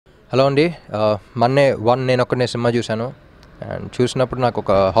Hello అండి. మొన్నే నేనొక్కడినే సినిమా చూశాను. అండ్ చూసినప్పుడు నాకు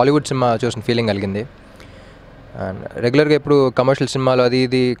ఒక హాలీవుడ్ సినిమా చూసిన ఫీలింగ్ కలిగింది. అండ్ రెగ్యులర్గా ఎప్పుడు కమర్షియల్ సినిమాలు అది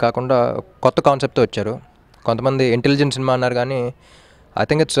ఇది కాకుండా కొత్త కాన్సెప్ట్తో వచ్చారు. కొంతమంది ఇంటెలిజెంట్ సినిమా అన్నారు, కానీ I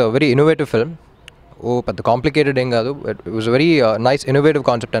think it's very innovative film. పెద్ద కాంప్లికేటెడ్ ఏం కాదు. It was very nice innovative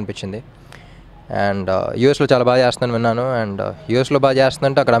concept అనిపించింది. అండ్ యూఎస్లో చాలా బాగా చేస్తుందని విన్నాను. అండ్ యూఎస్లో బాగా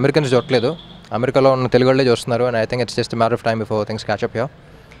చేస్తుందంటే అక్కడ అమెరికన్స్ చూడట్లేదు, అమెరికాలో ఉన్న తెలుగు వాళ్ళే చూస్తున్నారు. And I think it's just matter of time before things catch up here.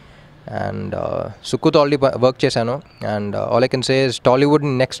 And సుక్కుతో already work చేశాను. And all I can say is Tollywood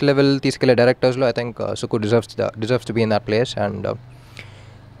next level తీసుకెళ్లే డైరెక్టర్స్లో I think Sukku deserves to be in that place. And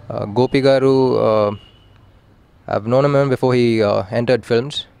Gopi గారు, I've known him before he entered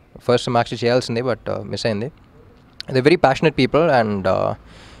films. First actually చేయాల్సింది, but miss అయింది. They very passionate people. And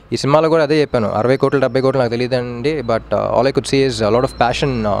ఈ సినిమాలో కూడా అదే చెప్పాను, 60 కోట్లు 70 కోట్లు నాకు తెలియదండి, but all I could see is lot of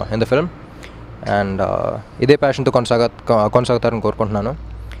passion in the film. And ఇదే ప్యాషన్తో కొనసాగుతారని కోరుకుంటున్నాను.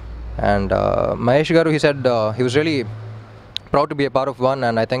 And Mahesh Garu, he said he was really proud to be a part of one,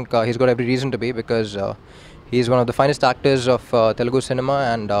 and I think he's got every reason to be, because he's one of the finest actors of Telugu cinema,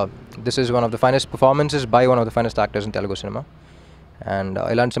 and this is one of the finest performances by one of the finest actors in Telugu cinema. And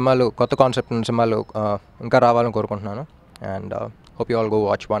ilanti simmalu kotta concept ఉన్న సినిమాలు ఇంకా రావాలని కోరుకుంటున్నాను. And hope you all go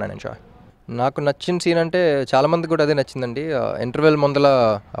watch one and enjoy. నాకు నచ్చిన scene అంటే చాలామందికి కూడా అదే నచ్చిందండి. ఇంటర్వెల్ ముందల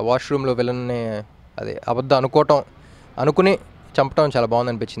వాష్రూమ్లో విలన్ని అది అబద్ధం అనుకుని చంపడం చాలా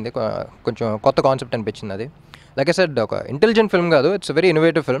బాగుంది అనిపించింది. కొంచెం కొత్త కాన్సెప్ట్ అనిపించింది అది. లైక్ ఐ సెడ్, ఒక ఇంటెలిజెంట్ ఫిల్మ్ కాదు, it's very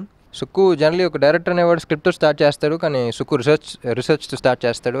innovative film. Sukku generally ఒక డైరెక్టర్ అనేవాడు స్క్రిప్ట్తో స్టార్ట్ చేస్తాడు, కానీ సుక్కు రీసెర్చ్తో స్టార్ట్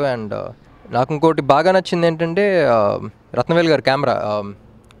చేస్తాడు. అండ్ నాకు ఇంకోటి బాగా నచ్చింది ఏంటంటే, రత్నవేల్ గారి కెమెరా.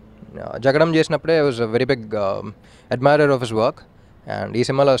 జగడం చేసినప్పుడే I was a very big admirer of his work, and ఈ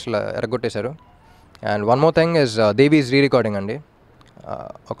సినిమాలో అసలు ఎరగొట్టేశారు. And one more thing is Devi is re-recording అండి.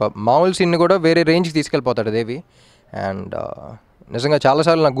 ఒక మామూలు సీన్ని కూడా వేరే రేంజ్కి తీసుకెళ్ళిపోతాడు దేవి. అండ్ నిజంగా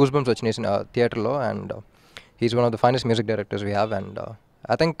చాలాసార్లు నాకు గూస్ బంప్స్ వచ్చినాయి థియేటర్లో. And he's one of the finest music directors we have. And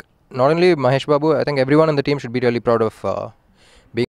I think not only Mahesh Babu, I think every one in the team should be really proud of